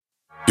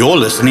You're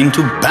listening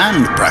to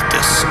Band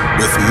Practice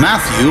with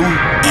Matthew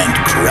and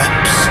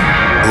Krebs.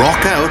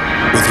 Rock out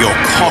with your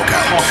cock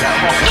out.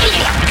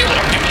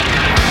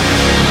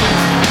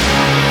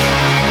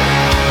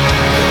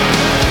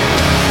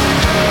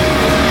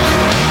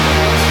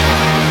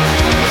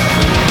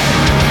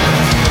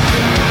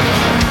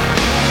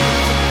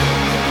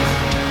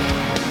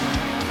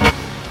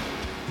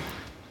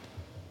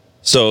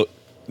 So,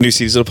 new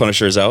season of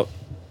Punisher is out,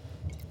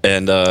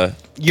 and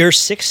You're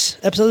 6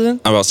 episodes in?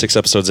 I'm about 6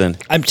 episodes in.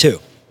 I'm 2.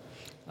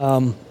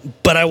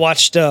 But I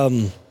watched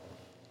the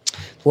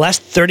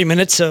last 30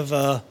 minutes of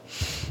the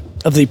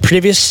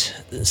previous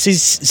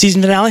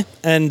season finale,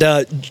 and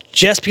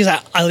just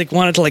because I like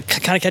wanted to like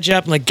kind of catch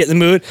up and like get in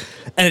the mood,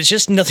 and it's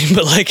just nothing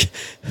but like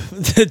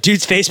the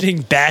dude's face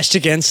being bashed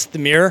against the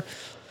mirror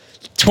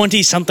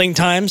 20-something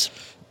times.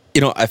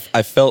 You know,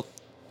 I felt...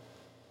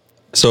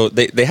 So,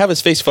 they have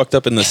his face fucked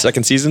up in the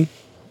second season.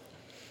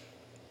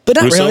 But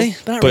not Russo, really.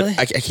 But not really.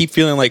 I keep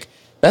feeling like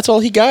that's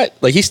all he got.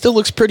 Like, he still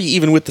looks pretty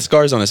even with the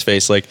scars on his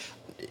face. Like,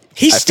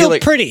 He's I still feel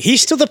like- pretty.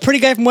 He's still the pretty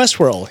guy from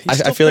Westworld.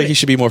 I feel like he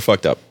should be more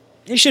fucked up.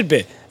 He should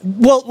be.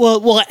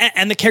 Well,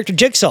 and the character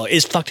Jigsaw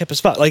is fucked up as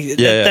fuck. Like,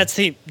 Yeah. that's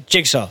the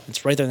Jigsaw.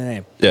 It's right there in the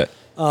name. Yeah.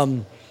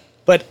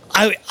 But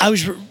I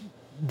was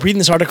reading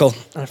this article,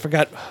 and I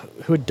forgot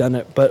who had done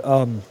it, but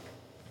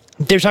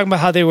they were talking about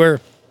how they were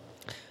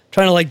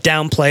trying to like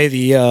downplay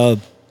the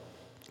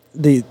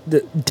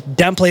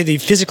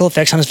physical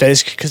effects on his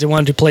face because they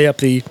wanted to play up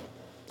the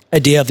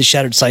idea of the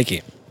shattered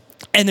psyche,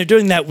 and they're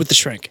doing that with the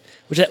Shrink,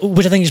 which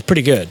I think is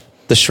pretty good.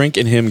 The Shrink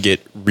and him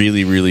get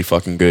really, really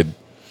fucking good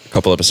a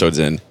couple episodes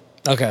in.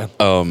 Okay.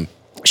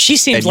 She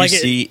seems And like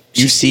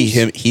you see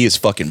him, he is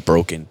fucking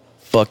broken.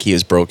 Fuck, he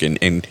is broken.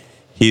 And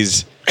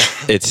and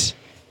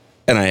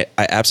I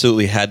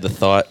absolutely had the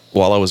thought,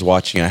 while I was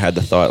watching, I had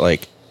the thought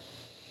like,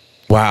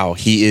 wow,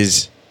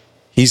 he's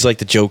like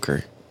the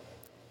Joker.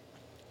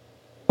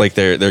 Like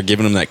they're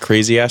giving him that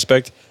crazy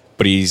aspect,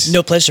 but he's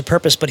no place or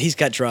purpose, but he's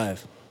got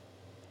drive.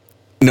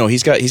 No,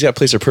 he's got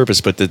place or purpose,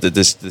 but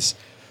this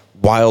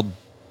wild,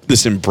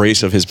 this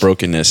embrace of his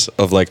brokenness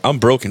of like, I'm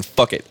broken,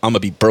 fuck it, I'm gonna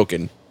be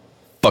broken,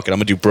 fuck it, I'm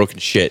gonna do broken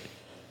shit.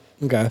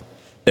 Okay.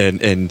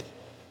 And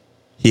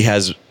he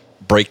has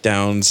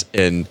breakdowns,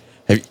 and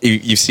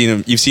you've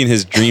seen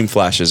his dream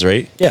flashes,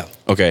 right? Yeah.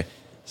 Okay.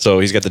 So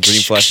he's got the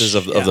dream flashes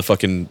of the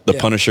fucking Yeah.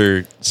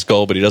 Punisher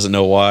skull, but he doesn't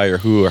know why or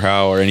who or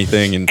how or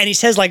anything. And he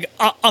says like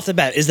off the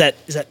bat, is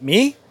that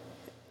me?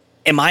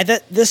 Am I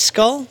this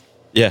skull?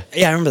 yeah,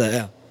 Yeah, I remember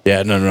that. Yeah.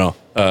 yeah, no.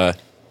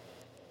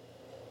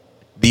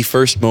 The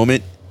first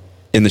moment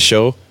in the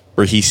show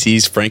where he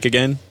sees Frank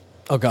again,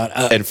 Oh God.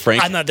 and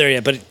Frank, I'm not there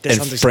yet, but that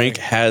and sounds Frank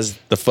exciting. has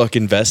the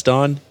fucking vest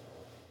on.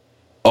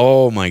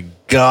 Oh my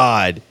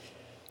God.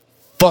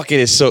 Fuck,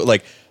 it is so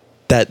like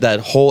that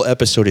whole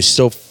episode is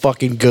so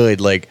fucking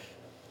good. Like,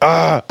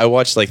 I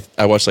watched like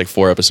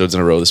 4 episodes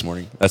in a row this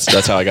morning.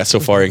 That's how I got so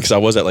far in, because I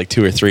was at like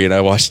 2 or 3 and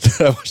I watched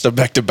them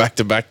back to back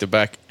to back to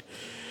back.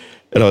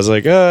 And I was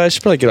like, I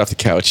should probably get off the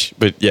couch.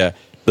 But yeah,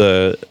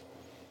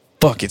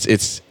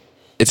 it's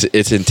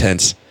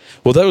intense.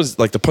 Well, that was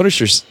like the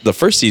Punisher's. The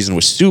first season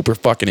was super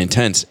fucking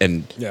intense,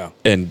 and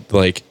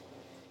like,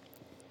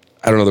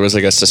 I don't know, there was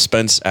like a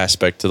suspense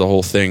aspect to the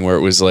whole thing where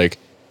it was like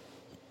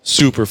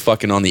super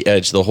fucking on the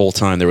edge the whole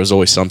time. There was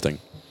always something.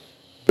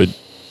 But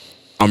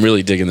I'm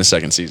really digging the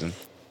second season.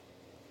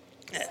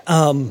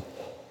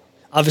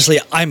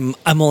 Obviously, I'm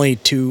only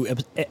 2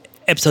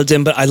 episodes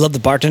in, but I love the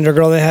bartender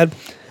girl they had,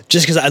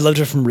 just because I loved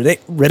her from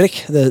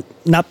Riddick, the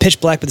not Pitch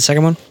Black, but the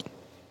second one.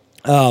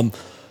 I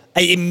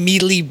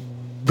immediately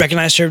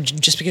recognized her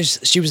just because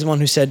she was the one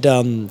who said,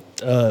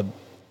 what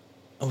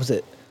was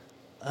it?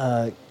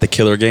 The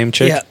killer game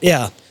chick?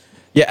 Yeah.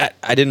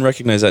 I didn't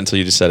recognize that until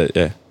you just said it.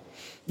 Yeah.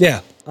 Yeah.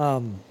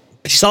 But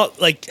she's all,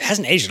 like,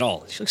 hasn't aged at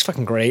all. She looks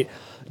fucking great.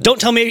 Don't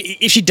tell me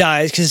if she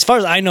dies, because as far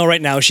as I know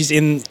right now, she's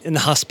in the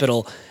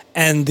hospital,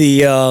 and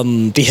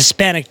the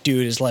Hispanic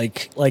dude is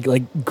like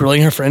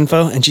grilling her for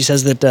info, and she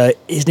says that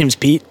his name's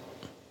Pete.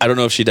 I don't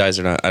know if she dies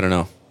or not. I don't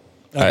know.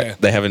 Okay.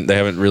 They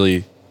haven't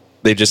really.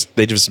 They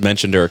just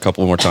mentioned her a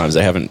couple more times.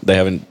 They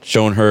haven't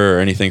shown her or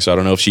anything, so I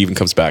don't know if she even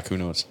comes back. Who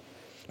knows?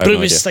 But it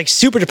was like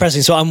super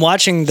depressing. So I'm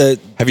watching the.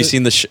 Have you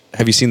seen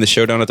the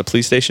showdown at the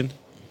police station?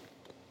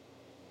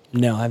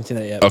 No, I haven't seen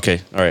that yet.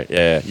 Okay, all right,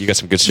 yeah. You got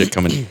some good shit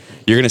coming.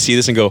 You're gonna see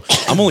this and go,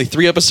 I'm only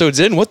 3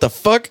 episodes in. What the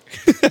fuck?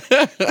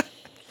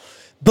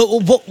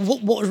 But what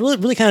was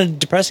really kind of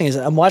depressing is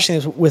that I'm watching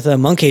this with a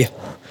monkey, and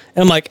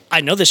I'm like,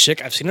 I know this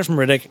chick. I've seen her from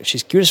Riddick.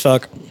 She's cute as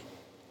fuck.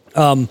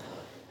 And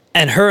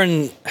her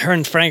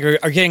and Frank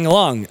are getting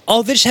along.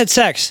 Oh, they just had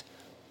sex.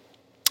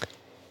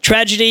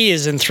 Tragedy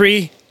is in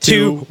 3,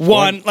 2,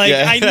 1. Like,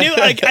 yeah. I knew,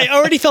 like, I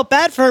already felt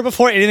bad for her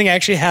before anything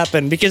actually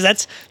happened, because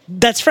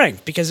that's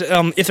Frank. Because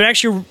if they're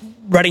actually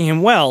writing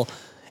him well,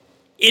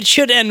 it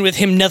should end with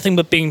him nothing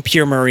but being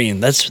pure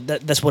Marine. That's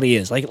what he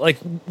is. Like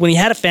when he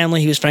had a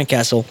family, he was Frank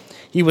Castle.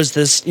 He was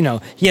this, he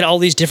had all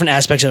these different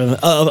aspects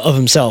of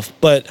himself.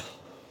 But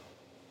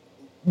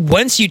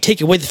once you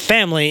take away the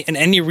family and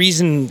any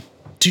reason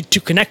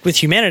to connect with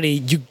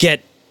humanity, you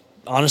get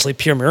honestly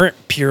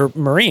pure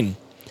Marine,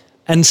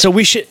 and so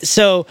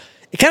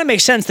it kind of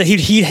makes sense that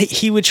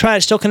he would try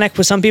to still connect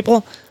with some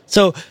people.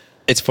 So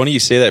it's funny you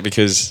say that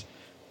because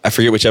I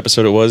forget which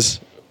episode it was,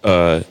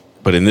 but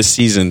in this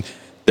season,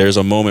 there's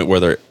a moment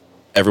where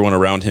everyone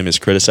around him is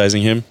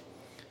criticizing him,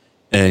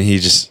 and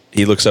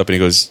he looks up and he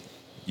goes,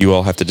 "You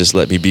all have to just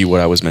let me be what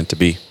I was meant to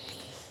be."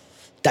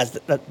 that's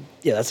the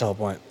whole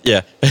point.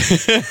 Yeah,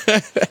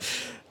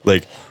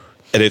 like,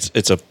 and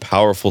it's a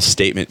powerful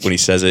statement when he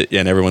says it,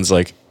 and everyone's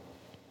like,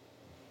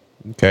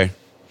 "Okay,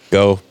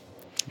 go.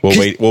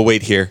 We'll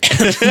wait here."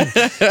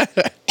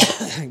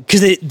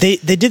 Because they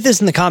did this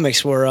in the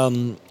comics where I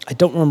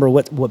don't remember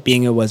what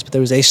being it was, but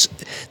there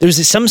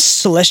was some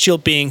celestial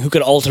being who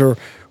could alter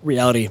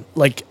reality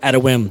like at a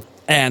whim,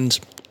 and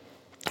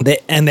they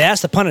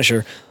asked the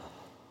Punisher,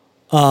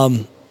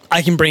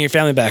 "I can bring your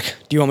family back.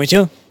 Do you want me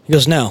to?" He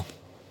goes, "No."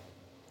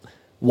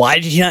 Why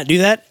did he not do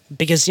that?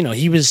 Because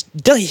he was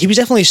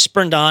definitely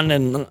spurned on,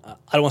 and I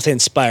don't want to say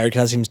inspired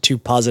because that seems too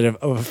positive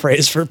of a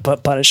phrase for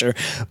Punisher.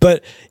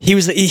 But he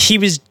was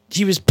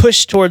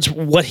pushed towards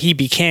what he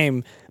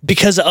became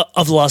because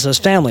of the loss of his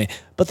family.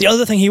 But the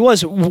other thing he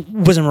was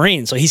a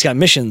Marine, so he's got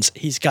missions,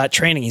 he's got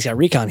training, he's got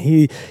recon,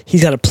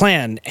 he's got a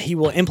plan, he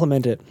will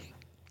implement it.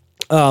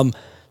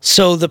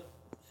 So the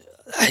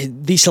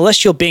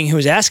celestial being who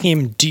was asking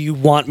him, "Do you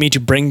want me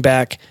to bring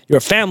back your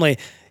family?"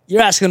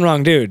 You're asking the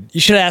wrong dude.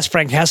 You should have asked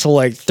Frank Castle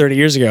like 30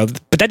 years ago.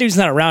 But that dude's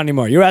not around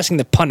anymore. You're asking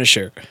the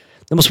Punisher,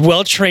 the most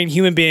well-trained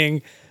human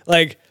being.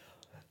 Like,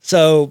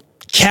 so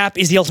Cap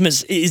is the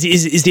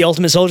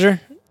ultimate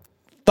soldier.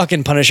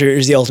 Fucking Punisher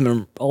is the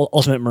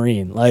ultimate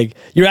Marine. Like,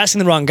 you're asking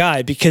the wrong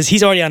guy because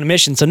he's already on a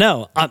mission. So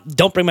no,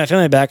 don't bring my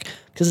family back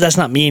because that's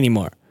not me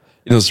anymore.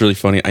 It's really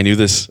funny. I knew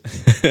this.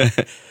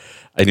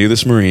 I knew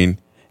this Marine,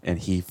 and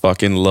he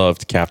fucking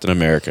loved Captain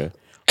America.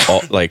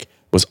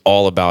 Was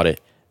all about it.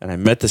 And I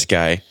met this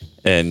guy,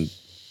 and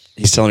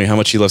he's telling me how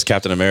much he loves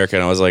Captain America,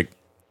 and I was like,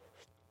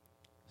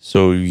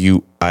 "So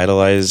you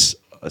idolize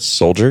a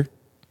soldier?"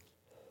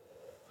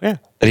 Yeah.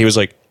 And he was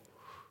like,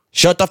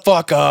 "Shut the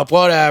fuck up,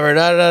 whatever."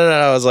 Da, da,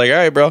 da. I was like, "All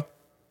right, bro.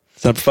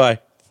 Simplify.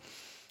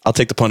 I'll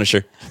take the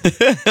Punisher."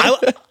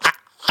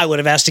 I would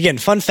have asked again.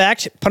 Fun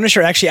fact,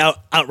 Punisher actually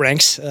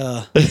outranks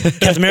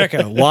Captain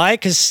America. Why?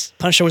 Because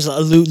Punisher was a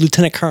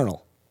lieutenant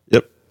colonel.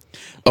 Yep.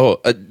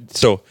 Oh,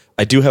 so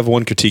I do have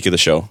one critique of the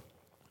show.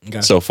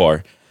 Okay. So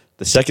far.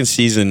 The second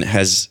season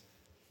has,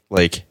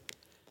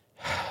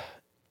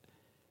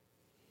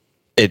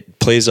 it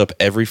plays up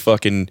every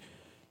fucking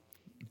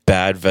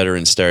bad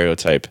veteran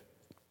stereotype.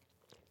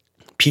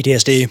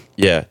 PTSD.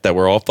 Yeah, that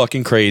we're all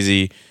fucking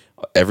crazy.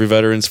 Every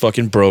veteran's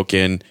fucking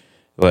broken.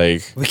 We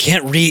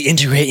can't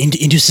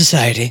reintegrate into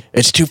society.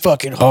 It's too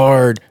fucking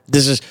hard.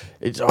 God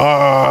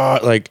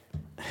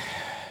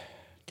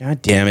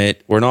damn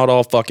it. We're not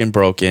all fucking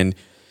broken.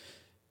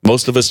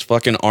 Most of us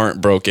fucking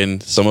aren't broken.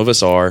 Some of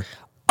us are.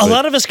 A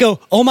lot of us go,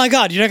 "Oh my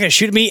God, you're not going to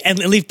shoot at me and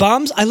leave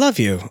bombs? I love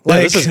you."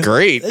 This is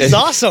great. This is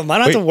awesome. I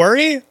don't have to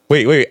worry.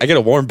 Wait. I get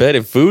a warm bed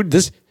and food?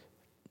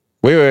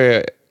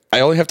 Wait.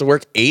 I only have to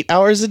work 8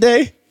 hours a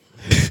day?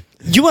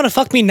 You want to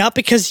fuck me not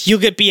because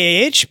you'll get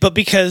BAH, but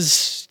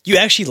because you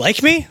actually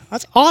like me?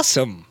 That's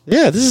awesome.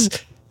 Yeah, this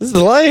is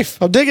the life.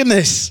 I'm digging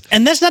this.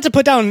 And that's not to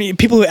put down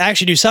people who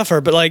actually do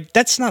suffer, but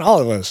that's not all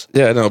of us.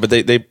 Yeah, no, but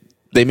they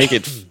make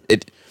it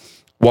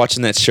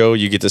watching that show,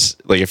 you get this,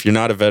 if you're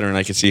not a veteran,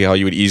 I can see how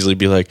you would easily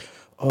be like,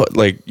 oh,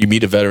 you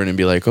meet a veteran and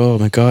be like, "Oh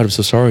my God, I'm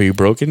so sorry. Are you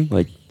broken?"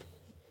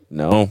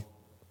 No,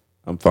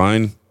 I'm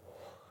fine.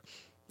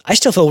 I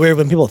still feel weird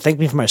when people thank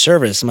me for my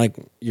service. I'm like,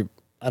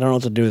 I don't know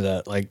what to do with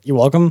that. You're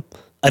welcome.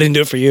 I didn't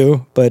do it for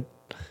you, but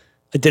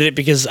I did it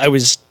because I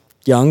was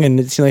young and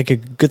it seemed like a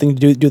good thing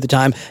to do at the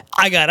time.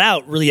 I got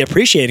out really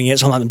appreciating it,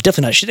 so I'm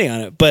definitely not shitting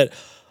on it, but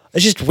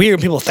it's just weird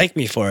when people thank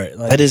me for it.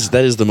 That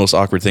is the most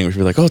awkward thing, where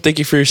people are like, "Oh, thank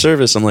you for your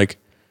service." I'm like,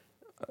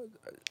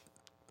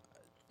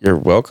 "You're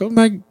welcome."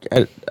 I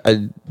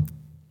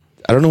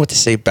don't know what to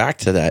say back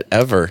to that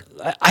ever.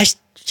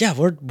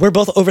 We're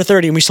both over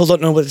 30 and we still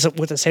don't know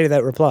what to say to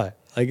that reply.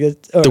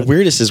 The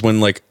weirdest is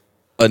when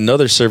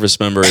another service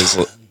member is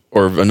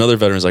or another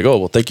veteran is like, "Oh,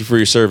 well, thank you for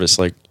your service."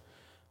 I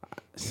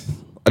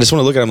just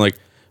want to look at him like,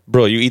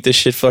 "Bro, you eat this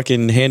shit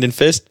fucking hand and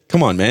fist?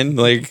 Come on, man."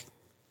 I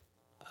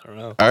don't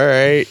know. All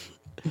right.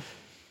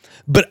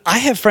 But I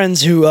have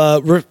friends who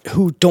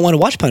don't want to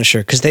watch Punisher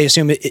because they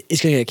assume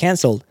it's going to get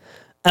canceled.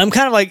 And I'm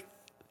kind of like,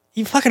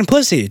 you fucking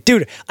pussy.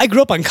 Dude, I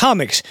grew up on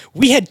comics.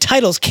 We had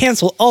titles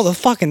canceled all the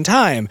fucking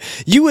time.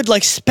 You would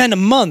spend a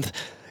month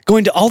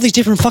going to all these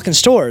different fucking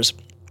stores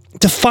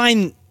to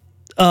find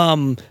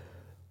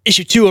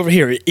issue 2 over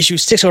here, issue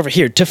 6 over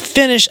here, to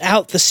finish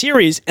out the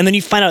series, and then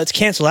you find out it's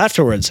canceled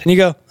afterwards. And you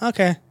go,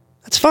 okay,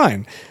 that's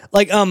fine.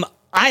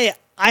 I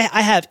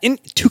have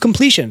to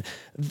completion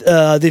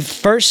the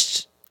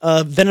first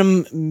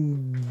Venom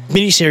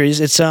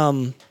miniseries. It's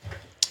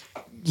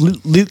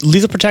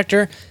Lethal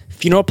Protector,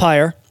 Funeral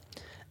Pyre,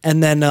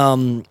 and then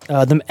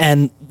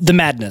the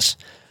Madness.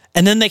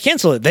 And then they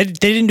canceled it. They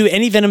didn't do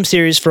any Venom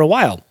series for a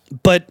while,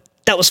 but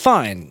that was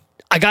fine.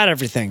 I got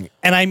everything,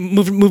 and I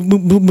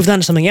moved on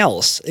to something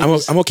else.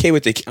 I'm okay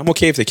with I'm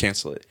okay if they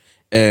cancel it.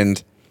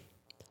 And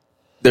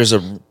there's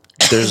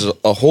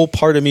a whole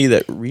part of me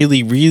that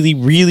really, really,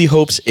 really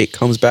hopes it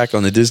comes back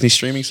on the Disney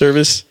streaming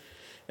service.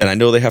 And I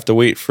know they have to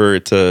wait for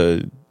it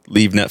to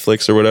leave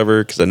Netflix or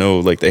whatever, because I know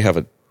like they have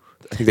a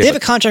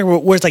contract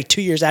where it's like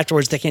 2 years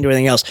afterwards they can't do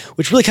anything else,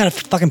 which really kind of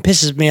fucking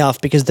pisses me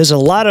off, because there's a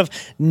lot of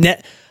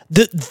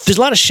there's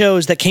a lot of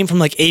shows that came from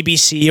like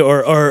ABC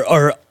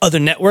or other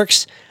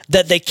networks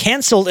that they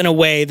canceled in a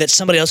way that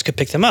somebody else could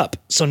pick them up.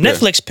 So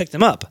Netflix picked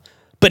them up.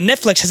 But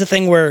Netflix has a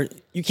thing where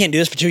you can't do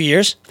this for 2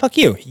 years. Fuck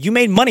you. You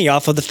made money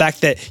off of the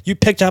fact that you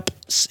picked up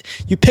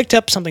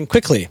something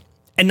quickly,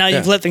 and now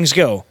you've let things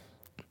go.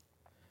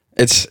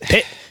 It's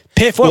pay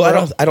it forward.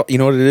 Well, I don't. You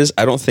know what it is?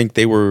 I don't think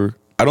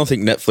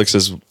Netflix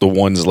is the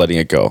ones letting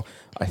it go.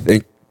 I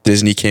think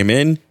Disney came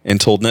in and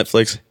told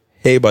Netflix,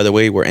 "Hey, by the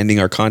way, we're ending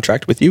our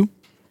contract with you.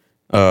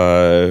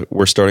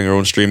 We're starting our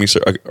own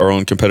our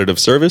own competitive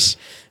service,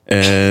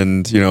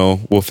 and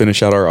we'll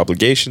finish out our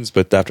obligations.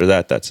 But after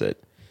that, that's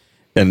it."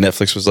 And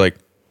Netflix was like,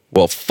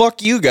 "Well,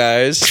 fuck you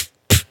guys."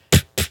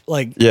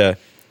 Like, yeah.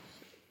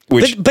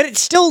 But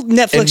it's still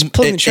Netflix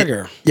pulling the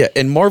trigger.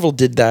 And Marvel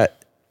did that.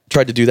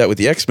 Tried to do that with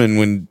the X-Men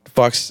when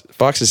Fox's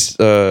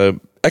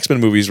X-Men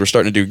movies were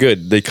starting to do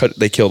good. They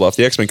killed off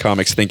the X-Men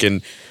comics,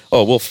 thinking,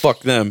 "Oh, well, fuck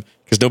them,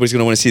 because nobody's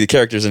going to want to see the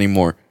characters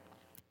anymore."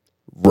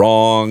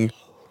 Wrong.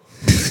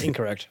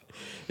 Incorrect.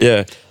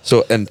 Yeah.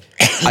 So, and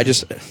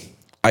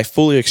I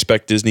fully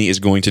expect Disney is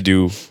going to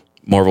do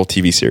Marvel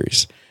TV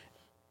series.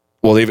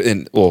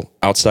 Well,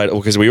 outside,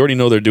 because we already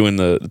know they're doing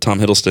the Tom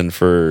Hiddleston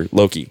for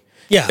Loki.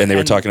 Yeah. And they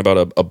were talking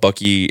about a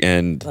Bucky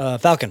and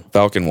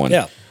Falcon one.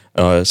 Yeah.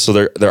 So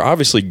they're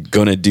obviously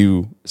gonna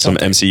do some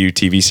MCU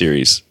TV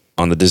series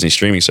on the Disney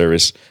streaming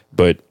service,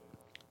 but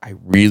I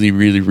really,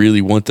 really,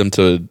 really want them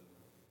to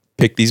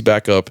pick these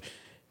back up,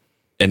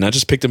 and not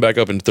just pick them back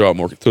up and throw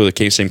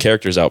the same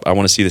characters out. I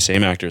want to see the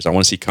same actors. I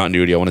want to see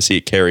continuity. I want to see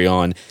it carry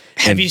on.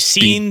 Have you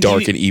seen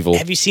dark and evil?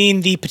 Have you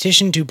seen the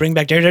petition to bring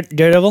back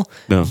Daredevil?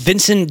 No.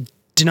 Vincent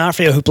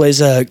D'Onofrio, who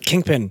plays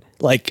Kingpin,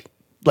 like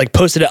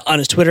posted it on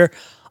his Twitter.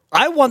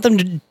 I want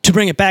them to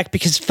bring it back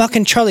because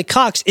fucking Charlie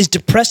Cox is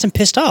depressed and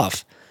pissed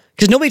off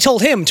because nobody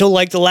told him until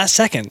like the last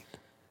second.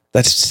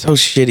 That's so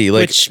shitty.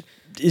 Like, which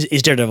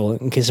is Daredevil,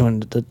 in case someone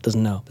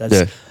doesn't know.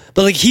 But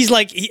like he's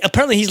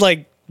apparently he's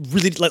like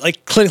really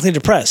like clinically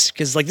depressed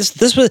because like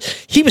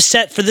he was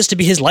set for this to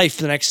be his life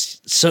for the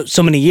next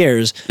so many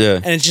years. Yeah.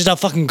 And it's just now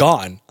fucking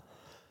gone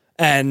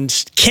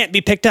and can't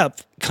be picked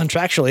up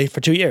contractually for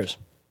 2 years.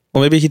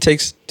 Well, maybe he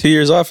takes 2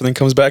 years off and then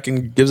comes back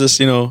and gives us,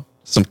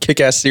 some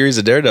kick-ass series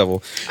of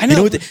Daredevil. I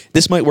know.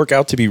 This might work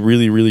out to be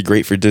really, really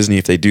great for Disney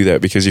if they do that,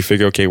 because you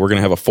figure, okay, we're going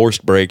to have a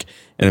forced break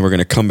and then we're going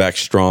to come back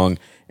strong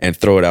and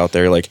throw it out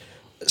there.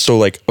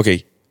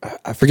 Okay,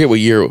 I forget what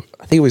year.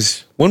 I think it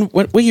was,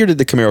 what year did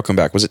the Camaro come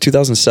back? Was it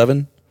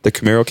 2007? The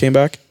Camaro came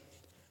back?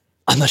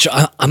 I'm not sure.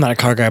 I'm not a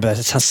car guy, but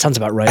that sounds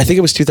about right. I think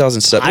it was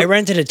 2007. I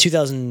rented it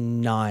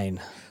 2009.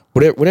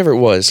 Whatever it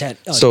was.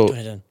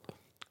 2010.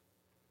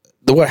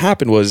 What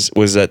happened was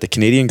that the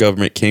Canadian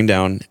government came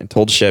down and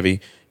told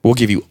Chevy, "We'll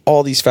give you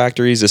all these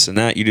factories, this and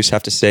that. You just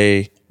have to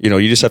say,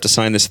 you just have to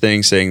sign this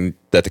thing saying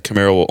that the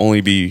Camaro will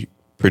only be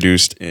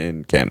produced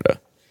in Canada."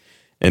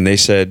 And they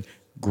said,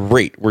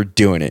 "Great, we're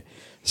doing it."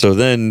 So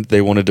then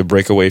they wanted to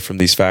break away from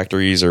these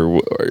factories,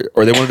 or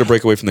they wanted to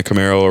break away from the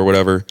Camaro or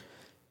whatever,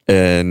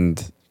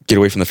 and get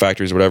away from the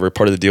factories or whatever.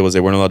 Part of the deal was they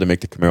weren't allowed to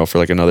make the Camaro for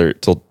like another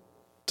till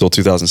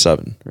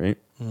 2007, right?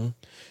 Mm-hmm.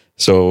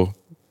 So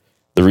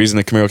the reason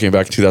the Camaro came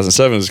back in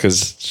 2007 is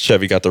because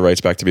Chevy got the rights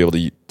back to be able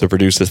to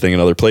produce this thing in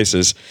other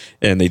places,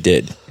 and they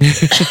did.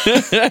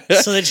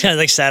 So they just kind of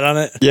like sat on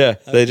it? Yeah,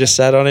 they just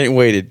sat on it and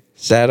waited.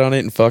 Sat on it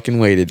and fucking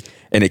waited.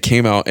 And it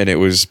came out, and it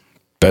was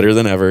better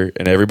than ever,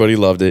 and everybody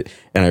loved it.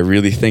 And I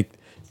really think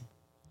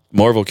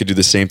Marvel could do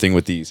the same thing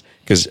with these,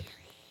 because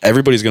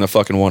everybody's going to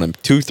fucking want them.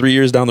 2-3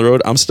 years down the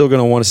road, I'm still going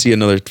to want to see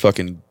another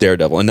fucking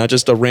Daredevil. And not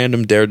just a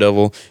random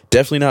Daredevil.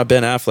 Definitely not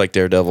Ben Affleck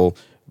Daredevil,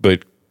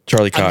 but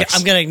Charlie Cox.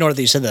 I'm going to ignore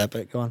that you said that,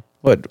 but go on.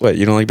 What?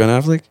 You don't like Ben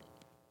Affleck?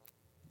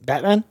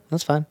 Batman?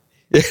 That's fine.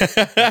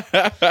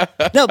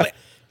 No, but,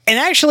 and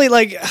actually,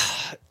 like,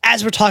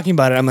 as we're talking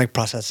about it, I'm like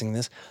processing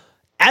this.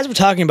 As we're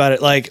talking about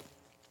it, like,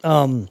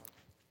 and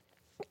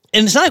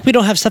it's not like we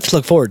don't have stuff to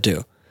look forward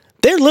to.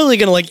 They're literally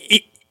going to,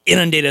 like,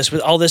 inundate us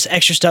with all this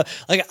extra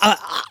stuff. Like,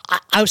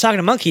 I was talking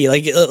to Monkey,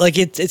 like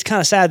it's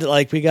kind of sad that,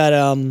 like, we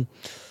got,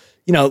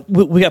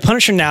 we got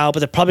Punisher now, but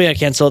they're probably going to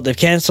cancel it. They've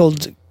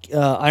canceled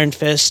Iron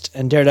Fist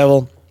and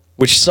Daredevil,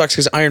 which sucks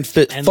because Iron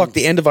Fist. Fuck,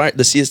 the end of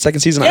the second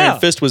season of Iron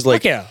Fist was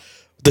like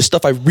the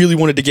stuff I really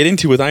wanted to get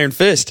into with Iron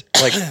Fist.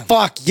 Like,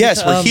 fuck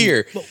yes, we're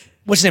here.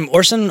 What's his name?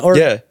 Orson? Or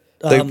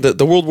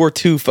the World War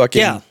II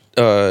fucking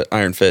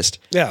Iron Fist.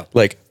 Yeah,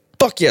 like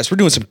fuck yes, we're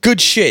doing some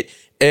good shit,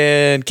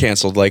 and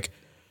canceled. Like,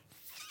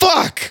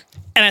 fuck.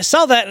 And I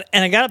saw that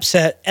and I got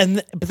upset,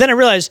 but then I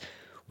realized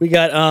we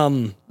got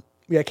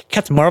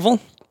Captain Marvel,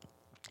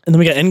 and then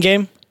we got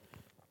Endgame.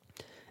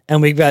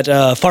 And we've got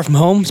Far From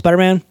Home,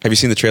 Spider-Man. Have you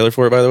seen the trailer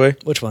for it, by the way?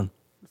 Which one?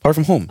 Far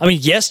From Home. I mean,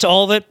 yes to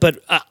all of it,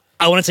 but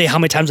I want to say how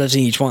many times I've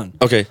seen each one.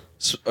 Okay.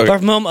 Far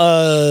From Home,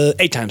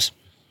 8 times.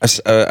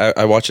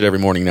 I watch it every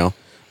morning now.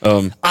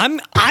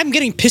 I'm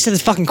getting pissed at the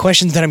fucking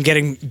questions that I'm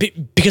getting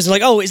because they're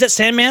like, oh, is that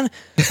Sandman?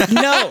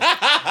 No.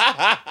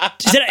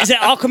 Is that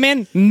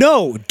Aquaman?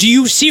 No. Do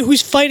you see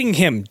who's fighting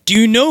him? Do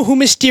you know who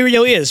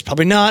Mysterio is?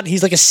 Probably not.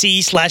 He's like a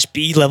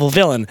C/B level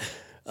villain.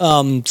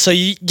 So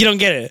you don't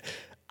get it.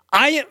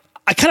 I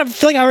kind of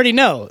feel like I already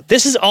know.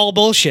 This is all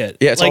bullshit.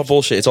 Yeah, it's all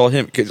bullshit. It's all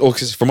him.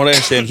 Because from what I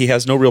understand, he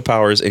has no real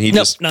powers, and he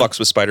fucks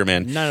with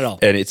Spider-Man. Not at all.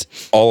 And it's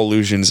all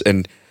illusions.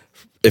 And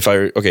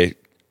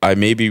I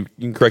maybe, you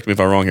can correct me if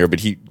I'm wrong here, but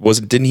his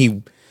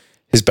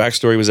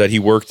backstory was that he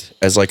worked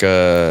as like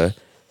a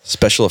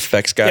special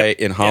effects guy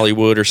in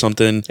Hollywood or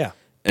something. Yeah.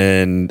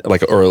 And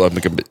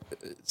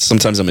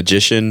sometimes a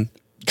magician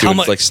doing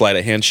like sleight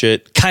of hand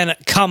shit. Turn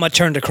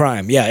to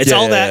crime. Yeah, it's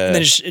all that and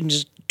then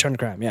just turn to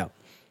crime. Yeah.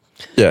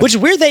 Yeah. Which is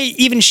weird they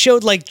even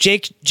showed like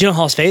Jake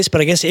Gyllenhaal's face,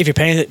 but I guess if you're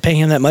paying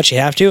him that much, you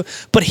have to.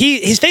 But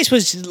his face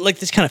was like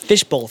this kind of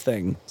fishbowl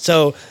thing.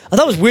 So I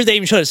thought it was weird they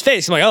even showed his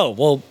face. I'm like, oh,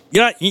 well,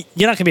 you're not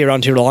going to be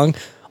around too long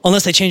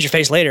unless they change your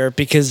face later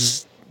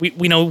because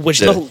we know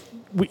which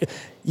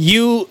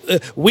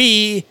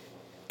we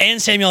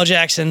and Samuel L.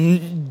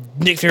 Jackson,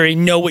 Nick Fury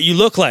know what you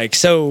look like.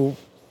 So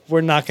we're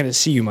not going to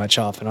see you much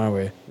often, are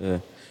we? Yeah.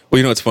 Well,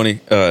 you know what's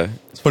funny?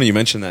 It's funny you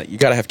mentioned that. You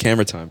got to have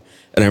camera time.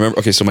 And I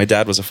remember, so my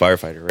dad was a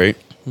firefighter, right?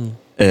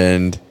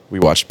 And we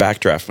watched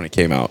Backdraft when it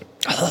came out.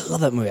 I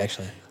love that movie,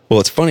 actually. Well,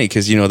 it's funny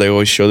because, they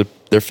always show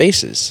their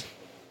faces.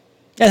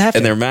 Yeah,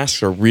 and their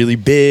masks are really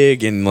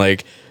big and,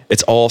 like,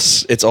 it's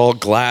all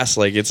glass,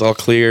 like, it's all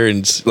clear.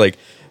 And, like,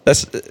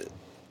 that's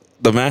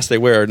the masks they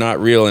wear are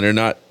not real and they're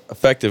not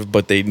effective,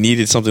 but they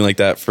needed something like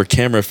that for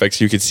camera effects.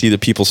 So you could see the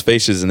people's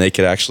faces and they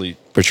could actually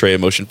portray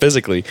emotion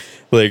physically.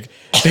 Like,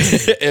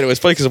 and it was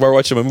funny because while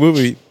watching the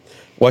movie,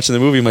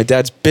 my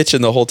dad's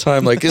bitching the whole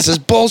time, like, this is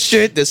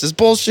bullshit, this is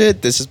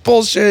bullshit, this is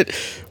bullshit,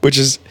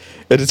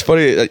 and it's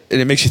funny, and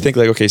it makes you think,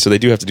 like, okay, so they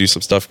do have to do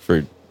some stuff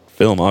for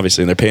film,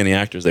 obviously, and they're paying the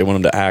actors, they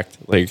want them to act,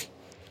 like,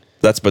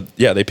 but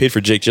yeah, they paid for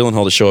Jake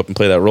Gyllenhaal to show up and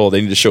play that role,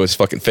 they need to show his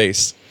fucking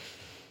face.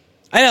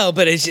 I know,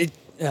 but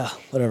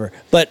whatever.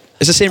 But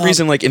it's the same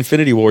reason, like,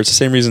 Infinity War, it's the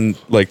same reason,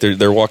 like,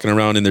 they're walking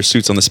around in their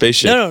suits on the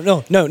spaceship.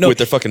 No. With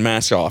their fucking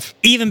masks off.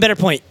 Even better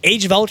point,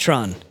 Age of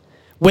Ultron.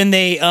 When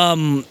they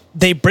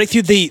break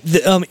through the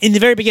in the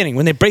very beginning,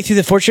 when they break through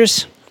the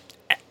fortress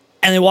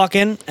and they walk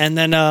in, and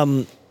then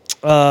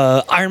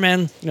Iron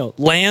Man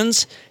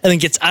lands and then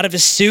gets out of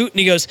his suit and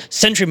he goes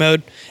sentry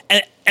mode,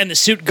 and the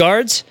suit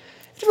guards.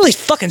 It's a really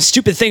fucking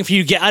stupid thing for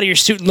you to get out of your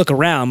suit and look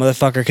around,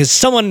 motherfucker, because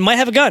someone might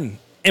have a gun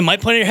and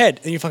might point at your head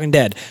and you're fucking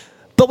dead.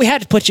 But we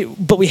have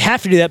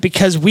to do that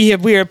because we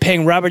are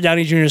paying Robert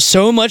Downey Jr.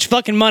 so much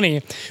fucking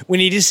money. We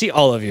need to see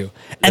all of you,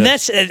 and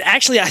that's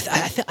actually I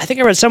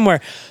think I read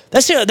somewhere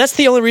that's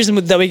the only reason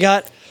that we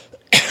got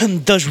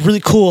those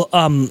really cool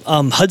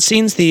HUD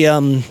scenes. The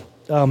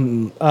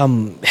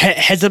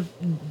heads up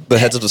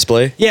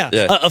display,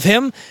 of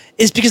him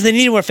is because they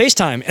needed more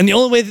FaceTime, and the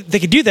only way that they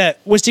could do that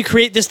was to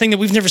create this thing that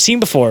we've never seen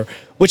before,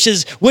 which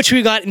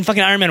we got in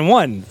fucking Iron Man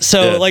 1.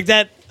 So like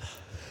that.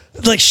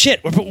 Like,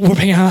 shit, we're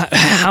paying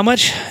how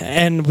much?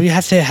 And we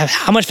have to have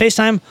how much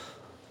FaceTime?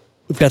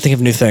 We've got to think of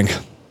a new thing.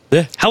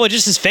 Yeah. How about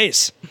just his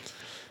face?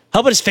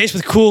 How about his face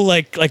with cool,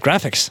 like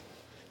graphics?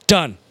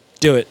 Done.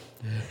 Do it.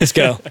 Let's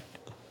go.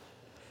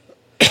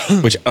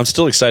 Which I'm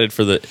still excited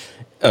for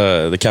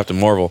the Captain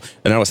Marvel.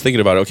 And I was thinking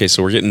about it. Okay,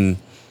 so we're getting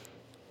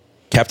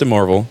Captain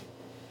Marvel,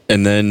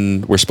 and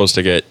then we're supposed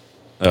to get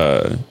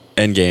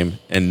Endgame,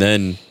 and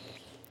then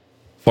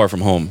Far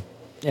From Home.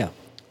 Yeah.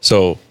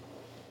 So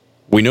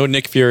we know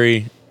Nick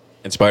Fury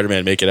and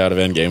Spider-Man make it out of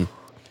Endgame.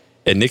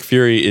 And Nick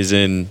Fury is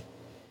in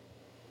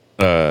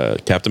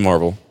Captain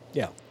Marvel.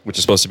 Yeah. Which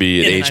is supposed to be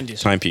an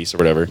age timepiece or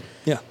whatever.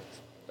 Yeah.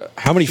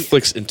 How many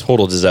flicks in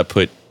total does that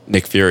put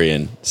Nick Fury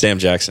in? Sam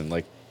Jackson.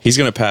 Like, he's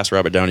going to pass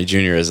Robert Downey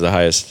Jr. as the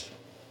highest,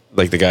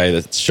 like, the guy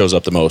that shows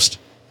up the most.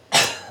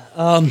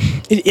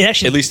 It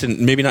actually, at least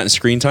maybe not in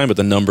screen time, but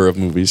the number of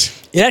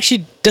movies. It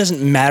actually doesn't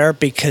matter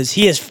because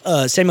he has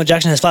Samuel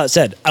Jackson has flat out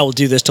said, "I will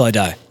do this till I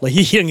die." Like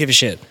he doesn't give a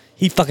shit.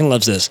 He fucking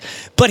loves this,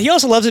 but he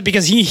also loves it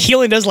because he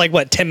only does like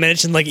 10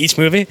 minutes in like each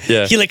movie.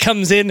 Yeah, he like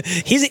comes in.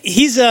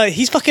 He's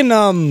fucking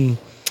and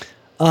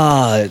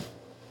and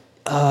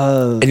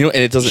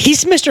it doesn't.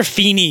 He's Mr.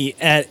 Feeney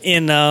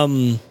in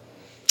Boy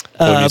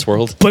Meets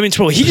World. Boy Meets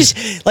World. He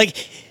just like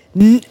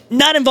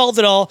not involved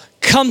at all.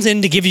 Comes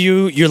in to give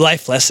you your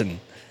life lesson.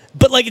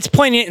 But like it's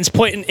poignant, and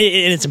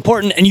it's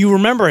important, and you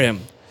remember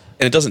him.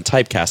 And it doesn't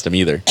typecast him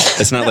either.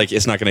 It's not like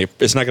it's not gonna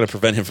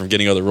prevent him from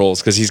getting other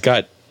roles because he was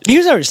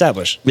already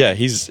established. Yeah,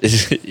 he's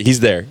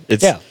there.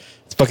 It's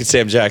fucking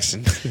Sam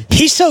Jackson.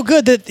 He's so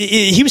good that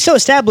he was so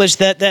established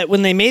that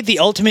when they made the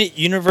Ultimate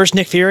Universe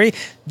Nick Fury,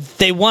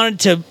 they wanted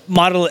to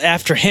model it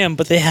after him,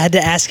 but they had to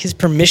ask his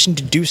permission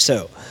to do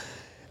so.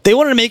 They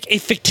wanted to make a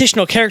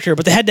fictional character,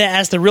 but they had to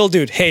ask the real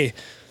dude, "Hey,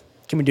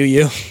 can we do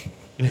you?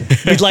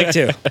 We'd like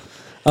to."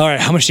 All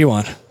right, how much do you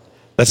want?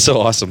 That's so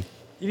awesome.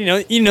 You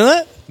know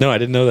that? No, I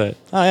didn't know that.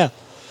 Oh yeah.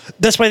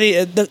 That's why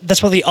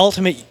the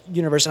Ultimate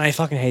Universe, and I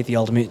fucking hate the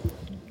Ultimate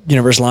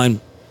Universe line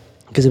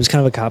because it was kind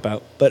of a cop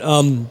out. But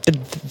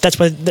that's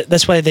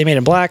why they made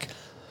him black,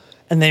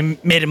 and they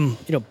made him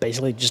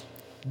basically just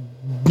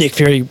Nick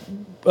Fury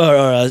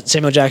or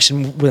Samuel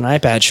Jackson with an eye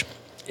patch.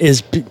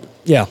 That's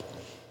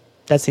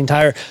the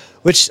entire.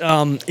 Which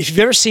if you've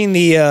ever seen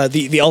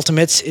the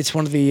Ultimates, it's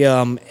one of the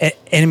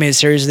animated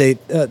series.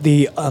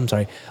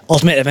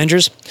 Ultimate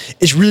Avengers.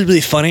 It's really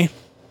really funny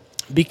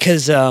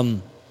because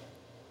when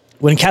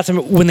they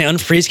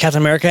unfreeze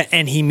Captain America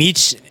and he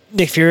meets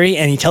Nick Fury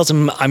and he tells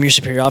him, "I'm your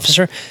superior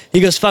officer," he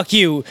goes, "Fuck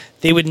you."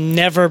 They would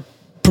never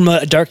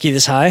promote a darkie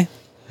this high,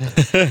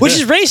 which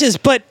is racist.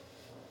 But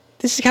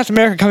this is Captain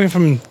America coming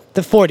from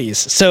the 40s,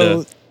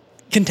 so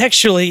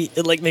contextually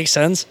it makes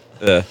sense.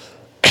 Yeah.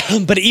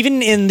 But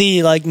even in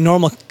the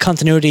normal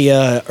continuity,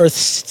 Earth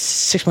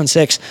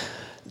 616,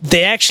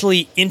 they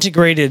actually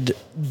integrated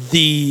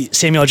the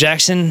Samuel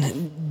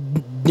Jackson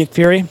Nick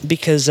Fury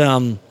because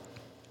the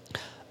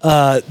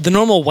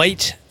normal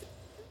white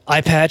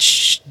eye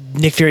patch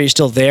Nick Fury is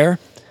still there,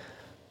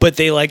 but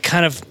they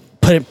kind of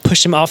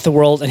pushed him off the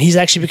world, and he's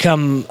actually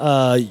become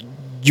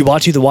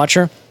Uatu the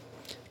Watcher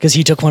because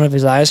he took one of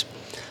his eyes.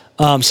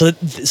 So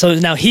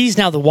now he's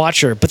the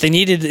Watcher, but they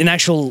needed an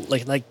actual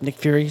like Nick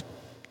Fury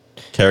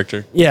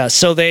character. Yeah,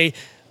 so he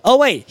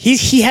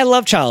had a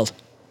love child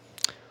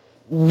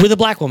with a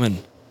black woman.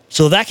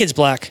 So that kid's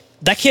black.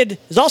 That kid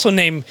is also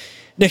named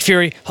Nick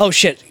Fury. Oh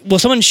shit. Will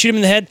someone shoot him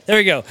in the head? There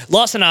you go.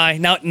 Lost an eye.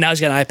 Now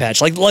he's got an eye patch.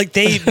 Like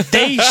they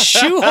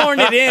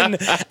shoehorned it in.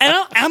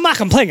 And I'm not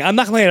complaining. I'm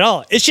not complaining at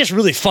all. It's just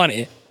really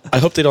funny. I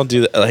hope they don't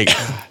do that.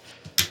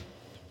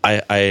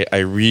 I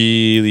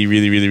really,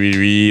 really, really, really,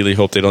 really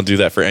hope they don't do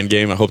that for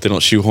Endgame. I hope they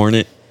don't shoehorn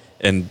it.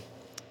 And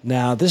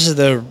now this is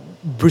the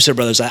Russo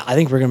brothers. I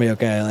think we're gonna be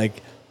okay.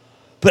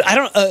 But I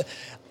don't.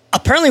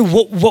 Apparently,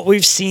 what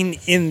we've seen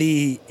in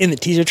the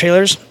teaser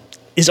trailers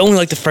is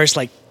only the first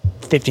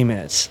 15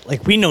 minutes.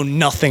 We know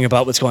nothing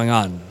about what's going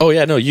on. Oh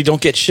yeah, no, you don't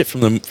get shit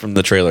from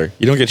the trailer.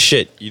 You don't get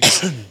shit. You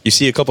just you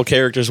see a couple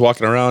characters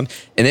walking around,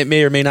 and it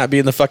may or may not be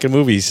in the fucking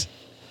movies.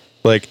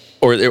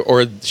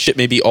 Or shit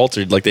may be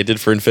altered like they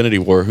did for Infinity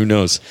War. Who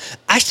knows?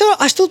 I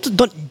still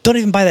don't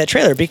even buy that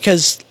trailer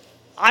because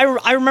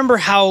I remember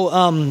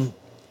how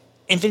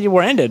Infinity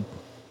War ended,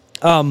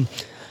 and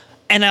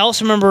I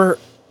also remember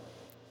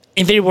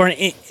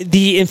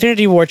the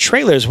Infinity War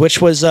trailers, which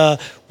was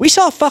we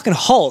saw fucking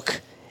Hulk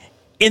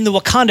in the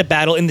Wakanda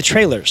battle in the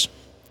trailers.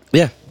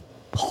 Yeah,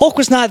 Hulk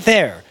was not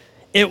there.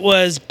 It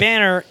was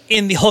Banner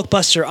in the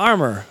Hulkbuster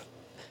armor.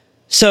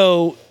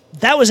 So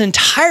that was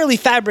entirely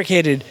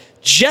fabricated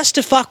just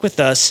to fuck with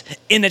us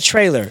in a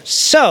trailer.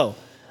 So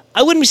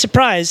I wouldn't be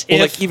surprised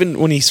if even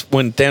when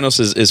Thanos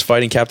is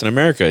fighting Captain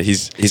America,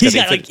 he's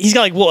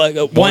got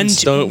one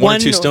or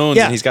two stones,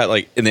 yeah. and he's got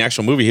in the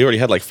actual movie he already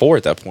had 4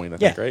 at that point. I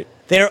think, right?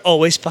 They're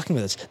always fucking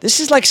with us. This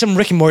is like some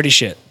Rick and Morty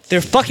shit.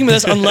 They're fucking with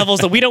us on levels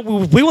that we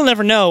will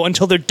never know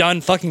until they're done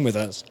fucking with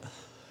us,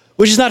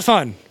 which is not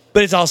fun,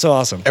 but it's also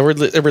awesome. And we're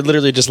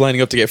literally just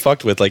lining up to get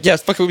fucked with. Yeah,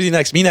 fuck with you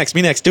next, me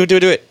next, do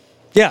it.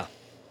 Yeah.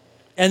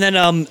 And then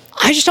I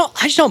just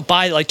don't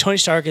buy Tony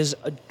Stark is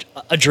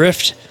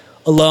adrift,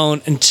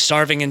 alone and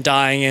starving and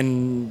dying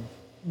and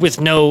with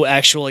no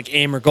actual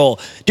aim or goal.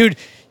 Dude,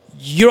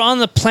 you're on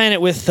the planet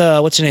with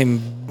what's her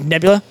name,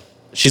 Nebula.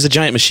 She's a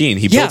giant machine.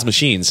 He builds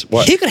machines.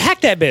 What? He could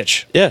hack that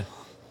bitch. Yeah.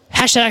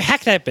 Hashtag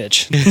hack that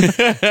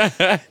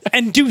bitch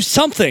and do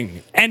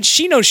something. And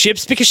she knows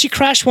ships because she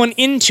crashed one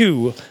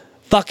into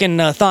fucking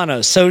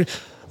Thanos. So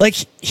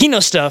he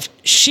knows stuff.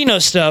 She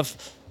knows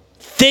stuff.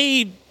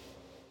 They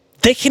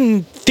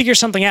can figure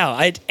something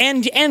out.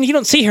 And you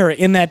don't see her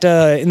in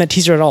that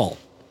teaser at all.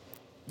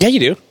 Yeah, you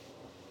do.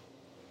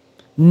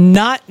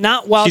 Not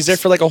while she's there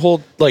for a whole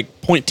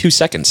 0.2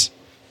 seconds.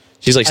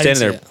 She's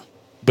standing there,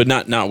 but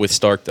not with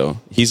Stark though.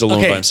 He's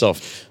alone by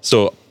himself.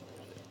 So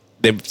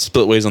they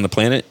split ways on the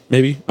planet.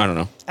 Maybe I don't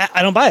know.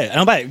 I don't buy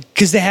it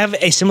because they have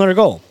a similar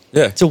goal.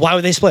 Yeah. So why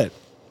would they split?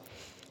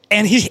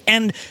 And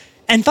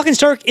and fucking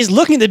Stark is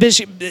looking at this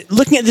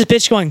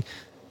bitch, going,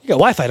 "You got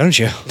Wi-Fi, don't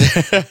you?"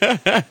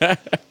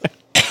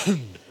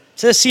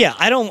 So yeah,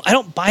 I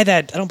don't buy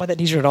that. I don't buy that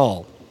teaser at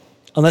all,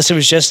 unless it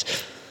was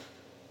just.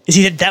 Is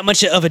he that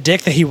much of a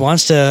dick that he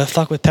wants to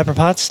fuck with Pepper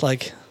Potts?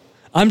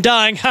 I'm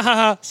dying, ha ha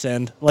ha.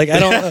 Send. I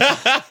don't.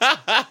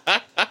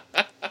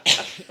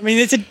 I mean,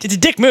 it's a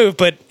dick move,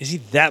 but is he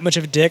that much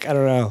of a dick? I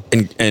don't know.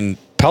 And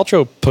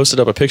Paltrow posted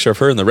up a picture of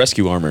her in the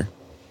rescue armor.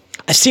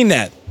 I've seen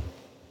that.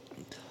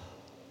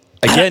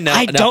 Again,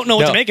 I don't know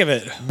what to make of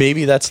it.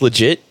 Maybe that's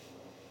legit.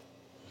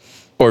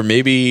 Or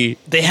maybe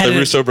the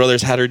Russo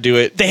brothers had her do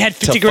it. They had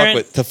 50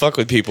 grand to fuck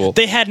with people.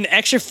 They had an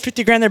extra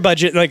 50 grand in their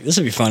budget. This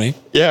would be funny.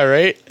 Yeah,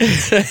 right.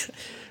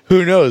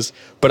 Who knows?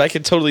 But I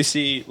could totally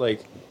see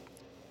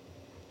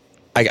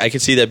I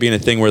could see that being a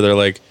thing where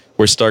they're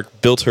where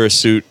Stark built her a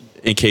suit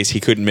in case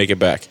he couldn't make it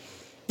back.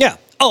 Yeah.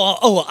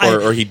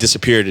 Or he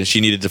disappeared and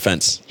she needed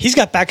defense. He's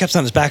got backups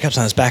on his backups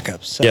on his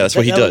backups. So yeah, that's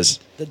what he does.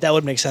 That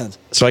would make sense.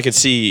 So I could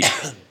see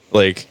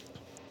part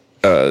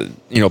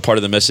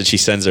of the message he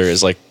sends her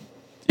is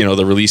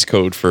the release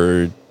code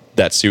for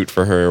that suit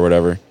for her or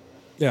whatever.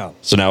 Yeah.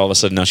 So now all of a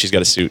sudden, now she's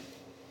got a suit.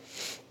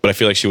 But I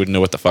feel like she wouldn't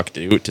know what the fuck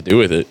to do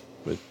with it.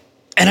 But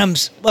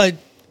And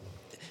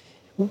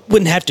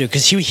wouldn't have to,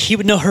 because he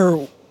would know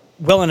her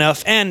well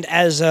enough. And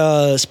as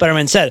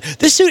Spider-Man said,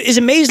 this suit is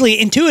amazingly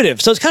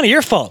intuitive, so it's kind of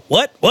your fault.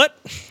 What?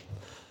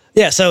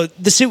 Yeah, so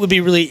the suit would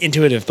be really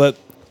intuitive. But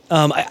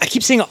I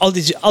keep seeing all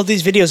these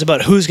videos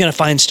about who's going to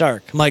find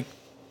Stark. I'm like,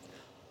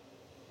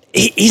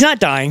 he's not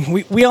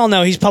dying. We all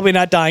know he's probably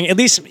not dying. At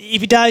least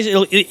if he dies,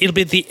 it'll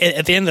be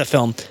at the end of the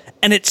film.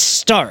 And it's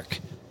Stark.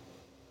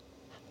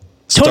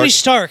 Tony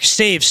Stark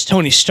saves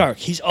Tony Stark.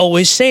 He's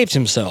always saved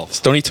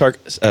himself. Tony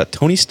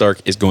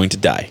Stark is going to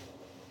die.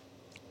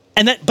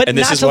 But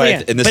not till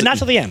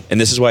the end. And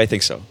this is why I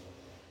think so.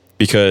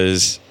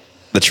 Because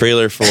the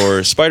trailer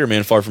for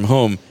Spider-Man Far From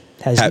Home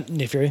has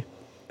Nick Fury.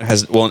 It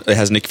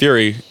has Nick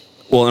Fury.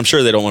 Well, I'm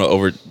sure they don't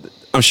want to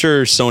I'm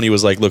sure Sony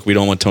was like, look, we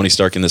don't want Tony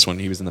Stark in this one.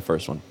 He was in the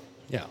first one.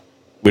 Yeah.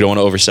 We don't want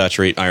to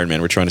oversaturate Iron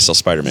Man. We're trying to sell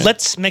Spider-Man.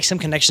 Let's make some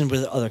connection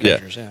with other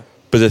characters. Yeah.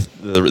 But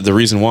the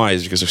reason why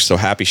is because so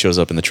Happy shows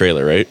up in the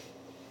trailer, right?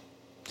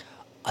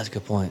 That's a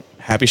good point.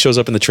 Happy shows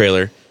up in the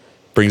trailer,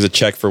 brings a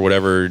check for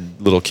whatever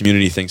little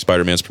community thing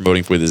Spider-Man's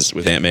promoting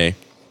with Aunt May,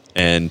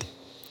 and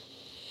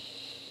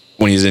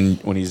when he's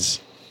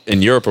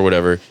in Europe or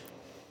whatever,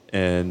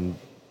 and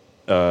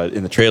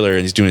in the trailer,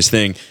 and he's doing his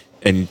thing,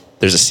 and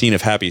there's a scene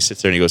of Happy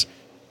sits there and he goes,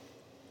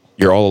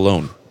 "You're all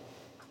alone."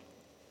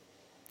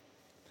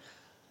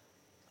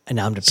 And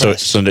now I'm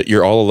depressed. So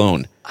you're all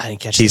alone. I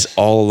didn't catch He's this.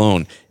 all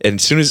alone. And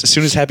as soon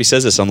as Happy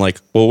says this, I'm like,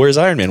 well, where's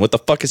Iron Man? What the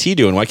fuck is he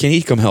doing? Why can't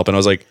he come help? And I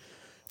was like,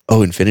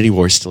 oh, Infinity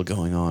War's still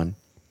going on.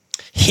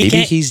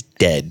 Maybe he's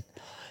dead.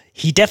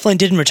 He definitely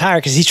didn't retire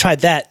because he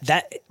tried that.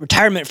 That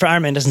retirement for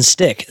Iron Man doesn't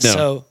stick. No,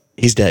 so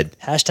he's dead.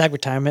 #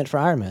 retirement for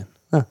Iron Man.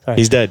 Oh, sorry.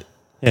 He's dead.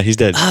 Yeah, he's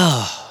dead.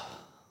 Oh.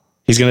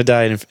 He's going to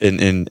die in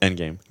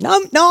Endgame.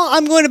 No,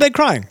 I'm going to bed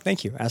crying.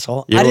 Thank you,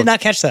 asshole. I did not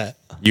catch that.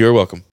 You're welcome.